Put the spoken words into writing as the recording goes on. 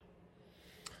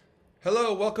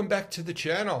Hello, welcome back to the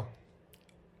channel.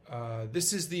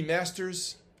 This is the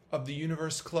Masters of the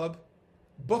Universe Club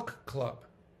Book Club.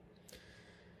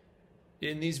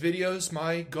 In these videos,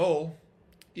 my goal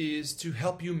is to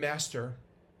help you master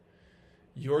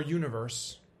your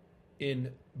universe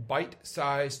in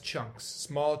bite-sized chunks,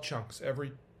 small chunks.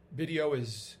 Every video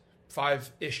is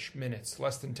 5-ish minutes,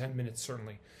 less than 10 minutes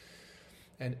certainly.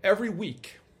 And every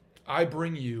week, I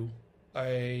bring you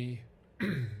a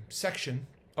section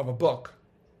of a book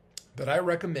that I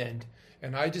recommend,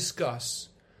 and I discuss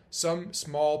some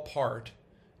small part,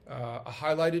 a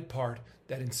highlighted part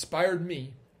that inspired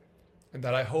me and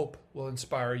that I hope will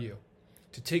inspire you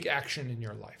to take action in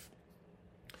your life.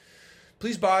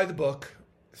 Please buy the book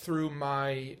through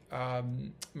my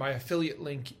my affiliate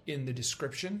link in the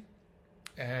description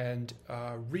and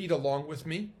read along with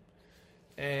me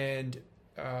and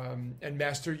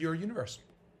master your universe.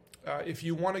 If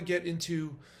you want to get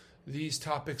into these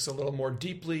topics a little more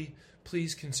deeply,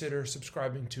 please consider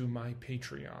subscribing to my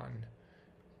Patreon.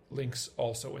 Links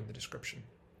also in the description.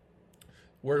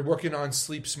 We're working on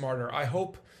Sleep Smarter. I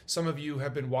hope some of you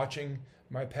have been watching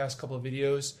my past couple of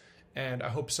videos, and I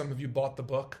hope some of you bought the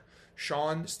book.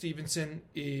 Shawn Stevenson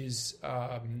is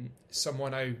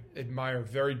someone I admire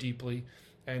very deeply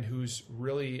and who's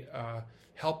really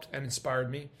helped and inspired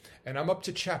me. And I'm up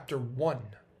to chapter 1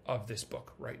 of this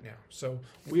book right now. So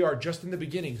we are just in the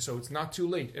beginning, so it's not too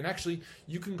late. And actually,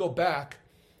 you can go back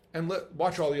and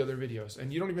watch all the other videos.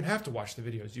 And you don't even have to watch the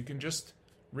videos. You can just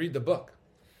read the book.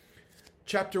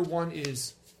 Chapter 1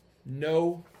 is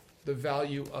Know the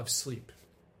Value of Sleep.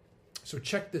 So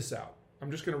check this out.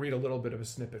 I'm just going to read a little bit of a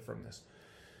snippet from this.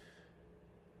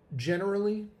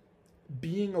 Generally,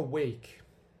 being awake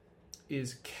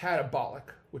is catabolic,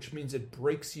 which means it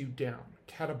breaks you down.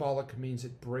 Catabolic means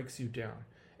it breaks you down.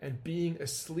 And being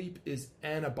asleep is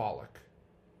anabolic.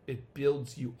 It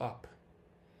builds you up.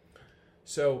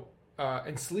 So,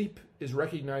 and sleep is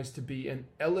recognized to be an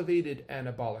elevated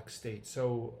anabolic state.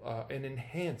 So, an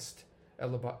enhanced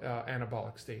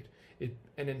anabolic state.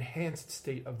 An enhanced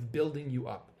state of building you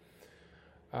up.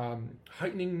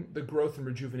 Heightening the growth and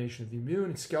rejuvenation of the immune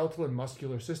and skeletal and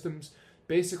muscular systems.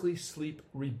 Basically, sleep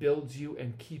rebuilds you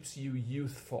and keeps you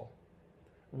youthful.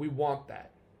 We want that.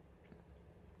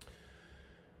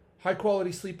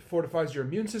 High-quality sleep fortifies your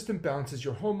immune system, balances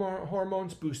your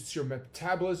hormones, boosts your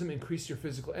metabolism, increases your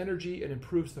physical energy, and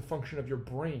improves the function of your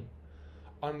brain.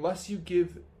 Unless you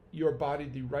give your body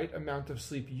the right amount of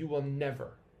sleep, you will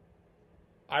never,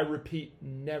 I repeat,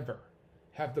 never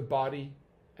have the body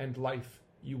and life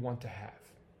you want to have.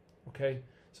 Okay?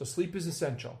 So sleep is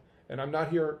essential. And I'm not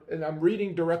here, and I'm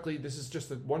reading directly, this is just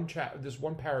this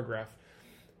one paragraph.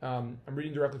 I'm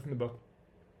reading directly from the book.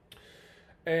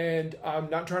 And I'm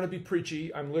not trying to be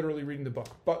preachy. I'm literally reading the book.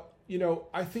 But, you know,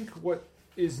 I think what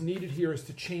is needed here is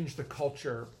to change the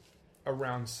culture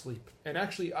around sleep. And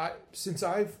actually, since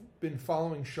I've been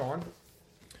following Shawn,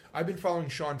 I've been following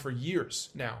Shawn for years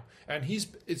now. And his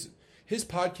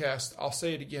podcast, I'll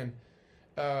say it again,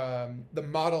 the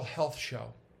Model Health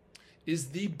Show, is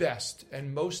the best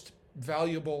and most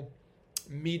valuable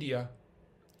media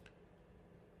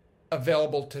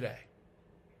available today,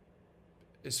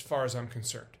 as far as I'm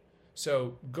concerned.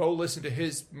 So go listen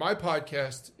to my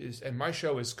podcast and my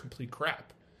show is complete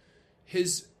crap.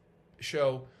 His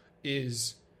show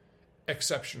is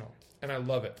exceptional, and I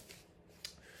love it.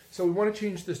 So we want to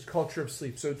change this culture of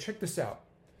sleep. So check this out.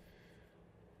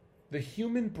 The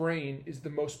human brain is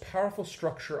the most powerful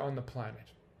structure on the planet.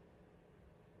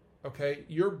 Okay?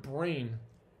 Your brain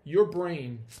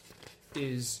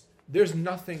is, there's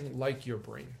nothing like your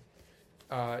brain.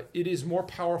 It is more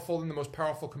powerful than the most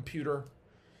powerful computer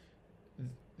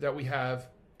that we have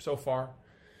so far.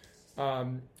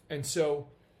 And so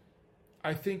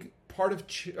I think part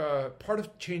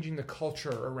of changing the culture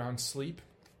around sleep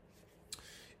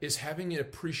is having an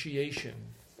appreciation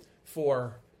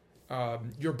for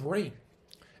your brain.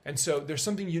 And so there's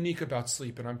something unique about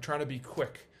sleep, and I'm trying to be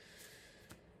quick.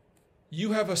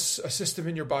 You have a system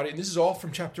in your body, and this is all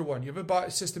from chapter 1. You have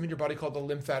a system in your body called the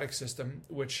lymphatic system,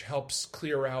 which helps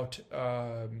clear out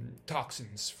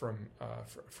toxins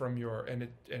from your, and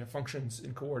it functions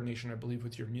in coordination, I believe,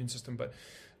 with your immune system. But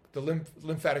the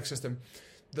lymphatic system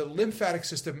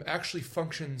actually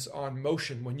functions on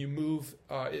motion. When you move,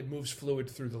 it moves fluid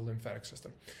through the lymphatic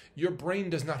system. Your brain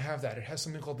does not have that. It has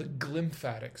something called the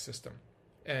glymphatic system,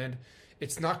 and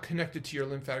it's not connected to your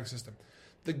lymphatic system.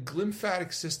 The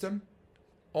glymphatic system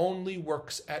only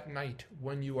works at night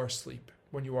when you are asleep.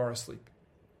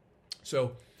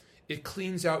 So it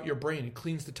cleans out your brain. It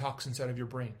cleans the toxins out of your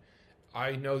brain.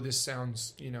 I know this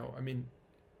sounds, I'm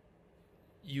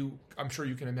sure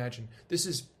you can imagine. This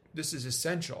is This is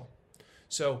essential.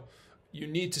 So you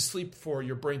need to sleep for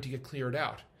your brain to get cleared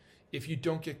out. If you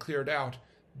don't get cleared out,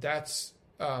 that's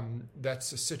a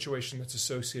situation that's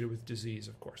associated with disease,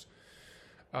 of course.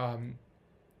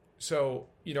 So,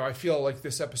 I feel like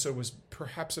this episode was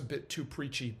perhaps a bit too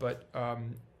preachy, but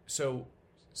so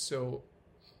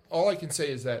all I can say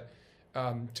is that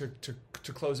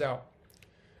to close out,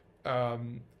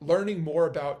 learning more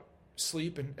about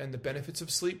sleep and the benefits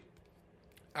of sleep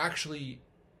actually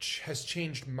has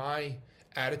changed my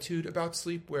attitude about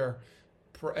sleep,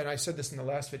 and I said this in the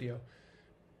last video,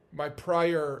 my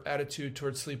prior attitude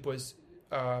towards sleep was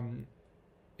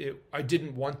I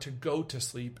didn't want to go to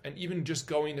sleep, and even just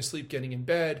going to sleep, getting in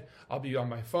bed, I'll be on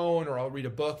my phone or I'll read a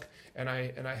book, and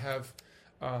I have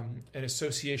an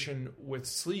association with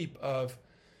sleep of,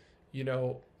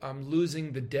 I'm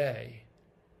losing the day,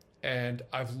 and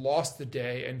I've lost the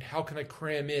day, and how can I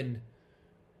cram in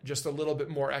just a little bit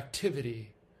more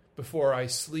activity before I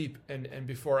sleep and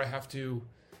before I have to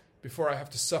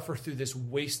suffer through this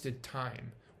wasted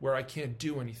time where I can't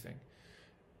do anything.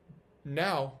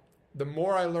 Now, the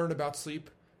more I learn about sleep,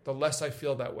 the less I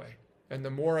feel that way, and the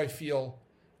more I feel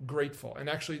grateful. And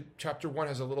actually, chapter 1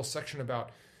 has a little section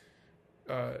about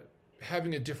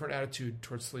having a different attitude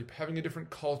towards sleep, having a different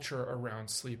culture around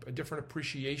sleep, a different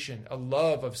appreciation, a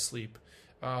love of sleep,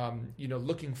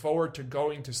 looking forward to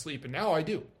going to sleep. And now I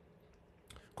do.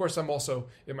 Of course, I'm also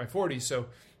in my 40s, so,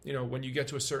 when you get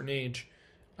to a certain age,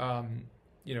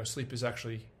 sleep is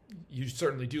actually, you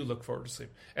certainly do look forward to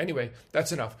sleep. Anyway,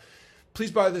 that's enough. Please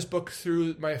buy this book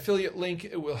through my affiliate link.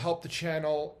 It will help the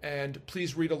channel, and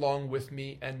please read along with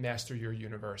me and master your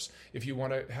universe. If you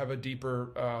want to have a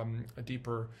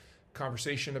deeper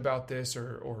conversation about this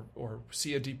or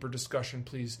see a deeper discussion,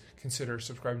 please consider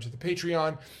subscribing to the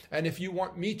Patreon. And if you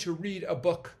want me to read a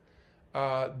book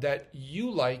that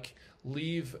you like,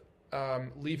 leave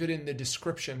it in the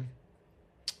description.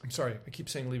 I'm sorry, I keep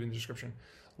saying leave in the description.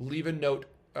 Leave a note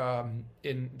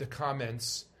in the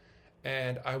comments,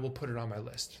 and I will put it on my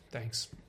list. Thanks.